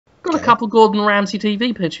got a couple Gordon Ramsay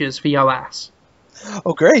TV pictures for your ass.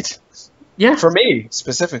 Oh, great. Yeah. For me,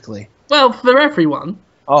 specifically. Well, for everyone.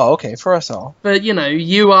 Oh, okay, for us all. But, you know,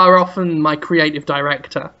 you are often my creative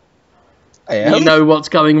director. I am? You know what's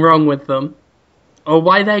going wrong with them. Or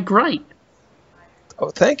why they're great. Oh,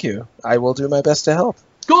 thank you. I will do my best to help.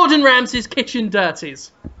 Gordon Ramsay's Kitchen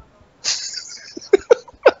Dirties.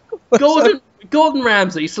 Gordon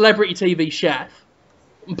Ramsay, celebrity TV chef,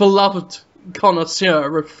 beloved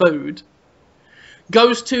connoisseur of food,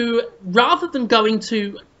 goes to, rather than going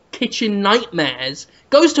to kitchen nightmares,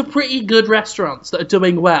 goes to pretty good restaurants that are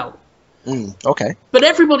doing well. Okay. But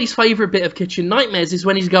everybody's favourite bit of kitchen nightmares is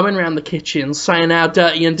when he's going around the kitchen saying how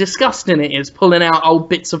dirty and disgusting it is, pulling out old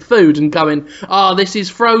bits of food and going, oh, this is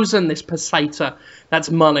frozen, this potato. That's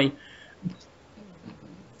money.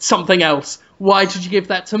 Something else. Why did you give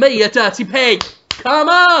that to me, you dirty pig? Come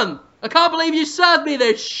on! I can't believe you served me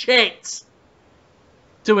this shit!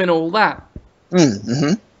 Doing all that.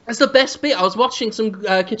 Mm-hmm. That's the best bit. I was watching some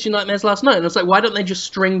Kitchen Nightmares last night, and I was like, why don't they just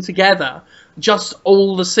string together just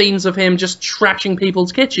all the scenes of him just trashing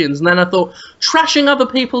people's kitchens? And then I thought, trashing other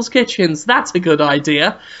people's kitchens, that's a good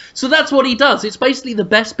idea. So that's what he does. It's basically the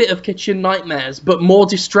best bit of Kitchen Nightmares, but more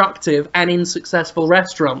destructive and in successful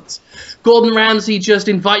restaurants. Gordon Ramsay just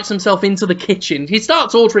invites himself into the kitchen. He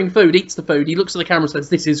starts ordering food, eats the food, he looks at the camera and says,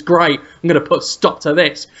 this is great, I'm going to put a stop to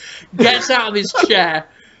this. Gets out of his chair,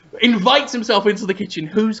 invites himself into the kitchen.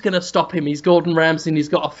 Who's going to stop him? He's Gordon Ramsay and he's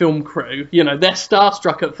got a film crew. You know, they're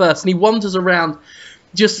starstruck at first. And he wanders around,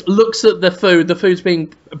 just looks at the food. The food's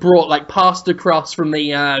being brought, like, passed across from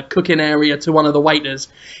the cooking area to one of the waiters.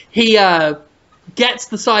 He gets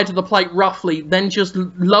the side of the plate roughly, then just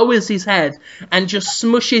lowers his head and just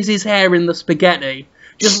smushes his hair in the spaghetti.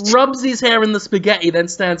 Just rubs his hair in the spaghetti, then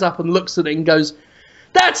stands up and looks at it and goes,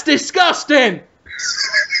 that's disgusting!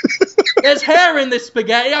 There's hair in this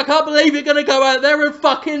spaghetti. I can't believe you're going to go out there and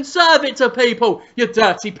fucking serve it to people, you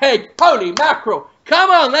dirty pig. Holy mackerel.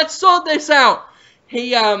 Come on, let's sort this out.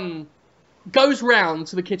 He goes round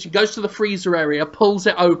to the kitchen, goes to the freezer area, pulls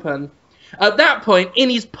it open. At that point,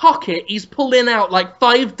 in his pocket, he's pulling out like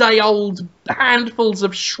 5-day-old handfuls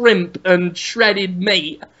of shrimp and shredded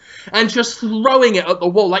meat and just throwing it at the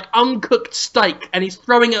wall, like uncooked steak, and he's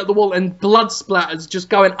throwing it at the wall, and blood splatters just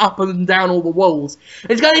going up and down all the walls.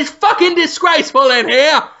 And he's going, it's fucking disgraceful in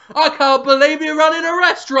here! I can't believe you're running a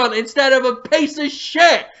restaurant instead of a piece of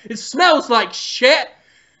shit! It smells like shit!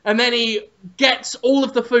 And then he gets all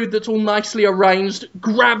of the food that's all nicely arranged,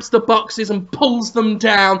 grabs the boxes and pulls them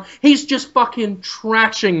down. He's just fucking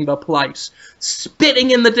trashing the place. Spitting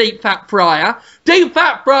in the deep fat fryer. Deep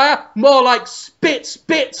fat fryer, more like spit,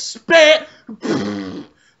 spit, spit.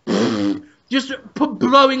 Just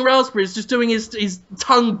blowing raspberries, just doing his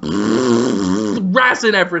tongue,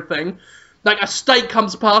 razzing everything. Like a steak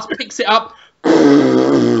comes past, picks it up.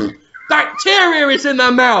 Bacteria is in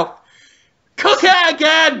the mouth. Cook it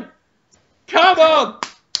again! Come on!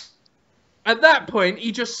 At that point,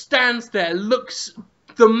 he just stands there, looks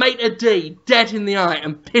the maitre d' dead in the eye,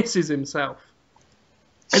 and pisses himself.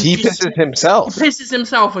 And he pisses himself? He pisses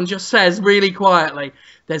himself and just says really quietly,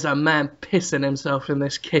 there's a man pissing himself in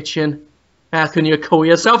this kitchen. How can you call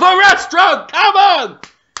yourself a restaurant? Come on!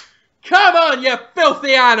 Come on, you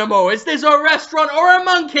filthy animal! Is this a restaurant or a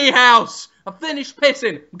monkey house? I've finished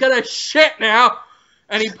pissing. I'm gonna shit now.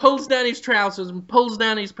 And he pulls down his trousers and pulls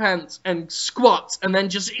down his pants and squats and then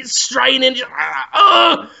just is straining.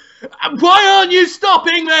 Why aren't you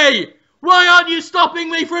stopping me? Why aren't you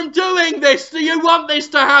stopping me from doing this? Do you want this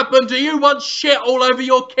to happen? Do you want shit all over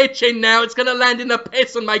your kitchen now? It's going to land in the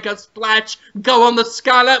piss and make a splash. Go on the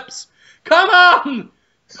scallops. Come on!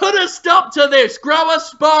 Put a stop to this. Grow a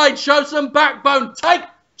spine. Show some backbone. Take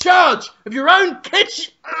charge of your own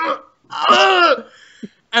kitchen.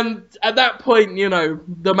 And at that point, you know,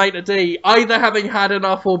 the maitre d', either having had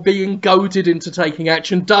enough or being goaded into taking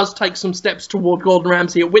action, does take some steps toward Gordon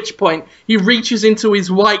Ramsay, at which point he reaches into his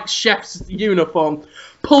white chef's uniform,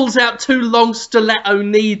 pulls out 2 long stiletto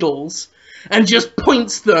needles, and just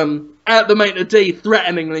points them at the maitre d'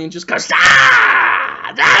 threateningly and just goes,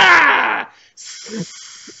 ah! Ah!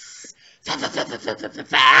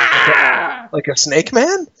 Like a snake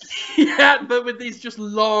man? Yeah, but with these just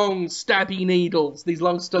long stabby needles, these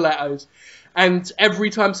long stilettos. And every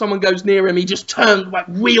time someone goes near him, he just turns, like,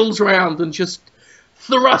 wheels around and just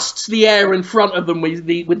thrusts the air in front of them with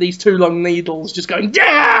these 2 long needles, just going,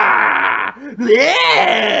 yeah!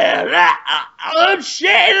 Yeah! I'm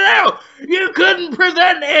shitting out! You couldn't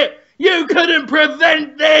prevent it! You couldn't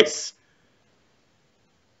prevent this!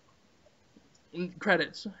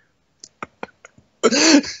 Credits.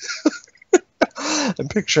 I'm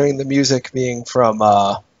picturing the music being from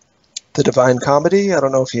The Divine Comedy. I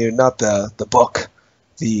don't know if you not the book,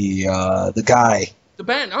 the guy. The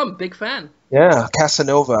band. I'm a big fan. Yeah,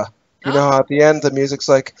 Casanova. You know how at the end the music's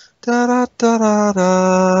like da da da da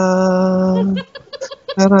da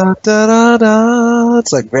da da da da.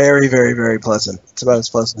 It's like very, very, very pleasant. It's about as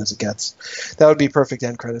pleasant as it gets. That would be perfect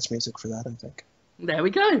end credits music for that, I think. There we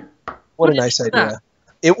go. What a nice idea.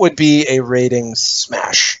 It would be a ratings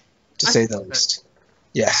smash, to say the least.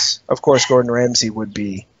 Yes, of course, Gordon Ramsay would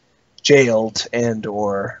be jailed and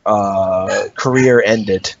or career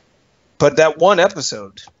ended. But that one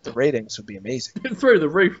episode, the ratings would be amazing. Through the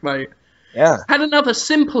roof, mate. Yeah. Had another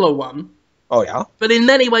simpler one. Oh, yeah? But in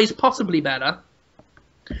many ways possibly better.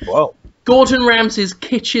 Whoa. Gordon Ramsay's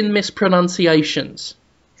kitchen mispronunciations.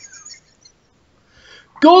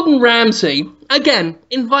 Gordon Ramsay, again,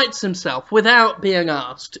 invites himself, without being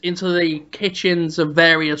asked, into the kitchens of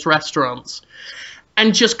various restaurants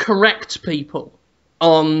and just corrects people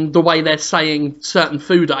on the way they're saying certain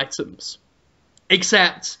food items.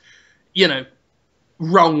 Except, you know,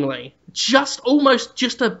 wrongly. Almost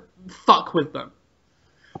just to fuck with them.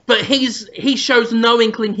 But he shows no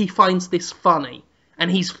inkling he finds this funny. And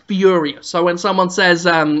he's furious. So when someone says,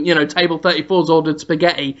 you know, table 34's ordered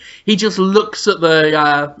spaghetti, he just looks at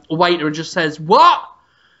the waiter and just says, what?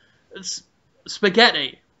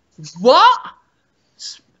 Spaghetti. What?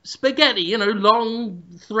 Spaghetti, you know, long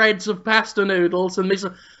threads of pasta noodles and this.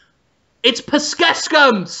 It's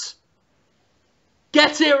paskeskums!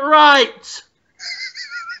 Get it right!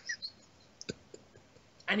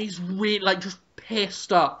 And he's really, like, just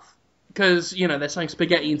pissed off. Because, you know, they're saying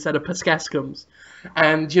spaghetti instead of paskeskums.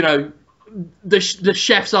 And, you know, the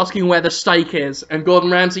chef's asking where the steak is. And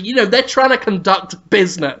Gordon Ramsay, you know, they're trying to conduct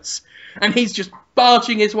business. And he's just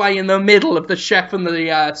barging his way in the middle of the chef and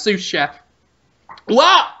the sous chef.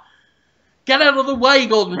 What? Get out of the way,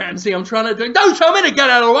 Gordon Ramsay. I'm trying to do... Don't tell me to get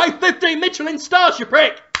out of the way. 15 Michelin stars, you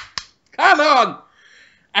prick. Come on.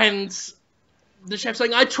 And the chef's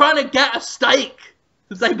saying, I'm trying to get a steak.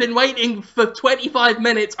 They've been waiting for 25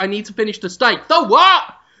 minutes. I need to finish the steak. The what?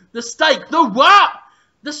 The steak. The what?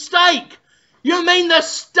 The steak. You mean the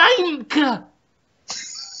steak? The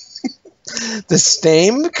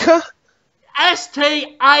Stamk?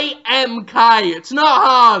 S-T-A-M-K. It's not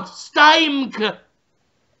hard. Stamk.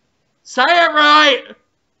 Say it right.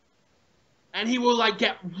 And he will, like,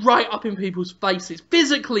 get right up in people's faces.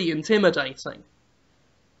 Physically intimidating.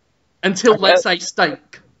 Until, let's say,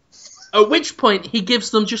 steak. At which point, he gives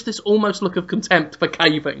them just this almost look of contempt for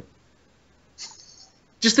caving.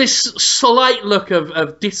 Just this slight look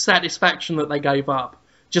of dissatisfaction that they gave up.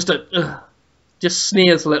 Just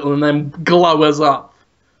sneers a little and then glowers up.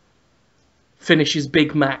 Finishes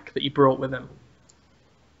Big Mac that he brought with him.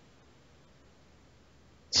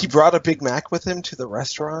 He brought a Big Mac with him to the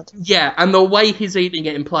restaurant? Yeah, and the way he's eating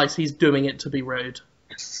it implies he's doing it to be rude.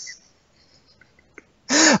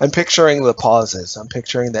 I'm picturing the pauses. I'm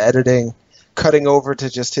picturing the editing, cutting over to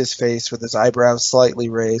just his face with his eyebrows slightly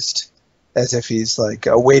raised, as if he's like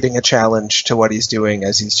awaiting a challenge to what he's doing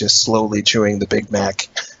as he's just slowly chewing the Big Mac,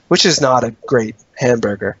 which is not a great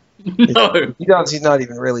hamburger. No. He's not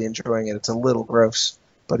even really enjoying it. It's a little gross.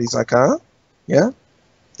 But he's like, huh? Yeah?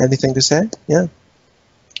 Anything to say? Yeah.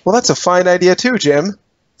 Well, that's a fine idea too, Jim.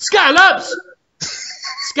 Scallops!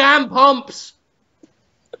 Scam pumps!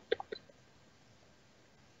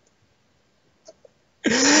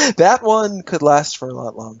 That one could last for a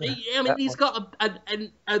lot longer. I mean, he's got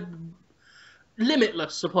a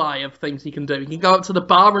limitless supply of things he can do. He can go up to the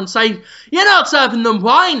bar and say, you're not serving them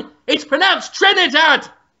wine, it's pronounced Trinidad!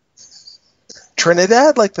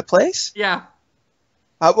 Trinidad, like the place? Yeah.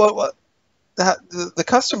 The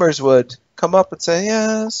customers would come up and say,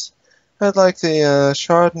 yes, I'd like the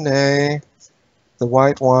Chardonnay, the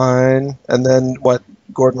white wine, and then what,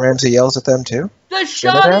 Gordon Ramsay yells at them too? The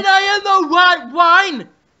Chardonnay and the white wine!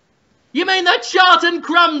 You mean the Charlton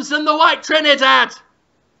crumbs and the white Trinidad?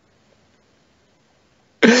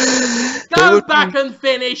 Go back and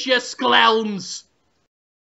finish your sklelms!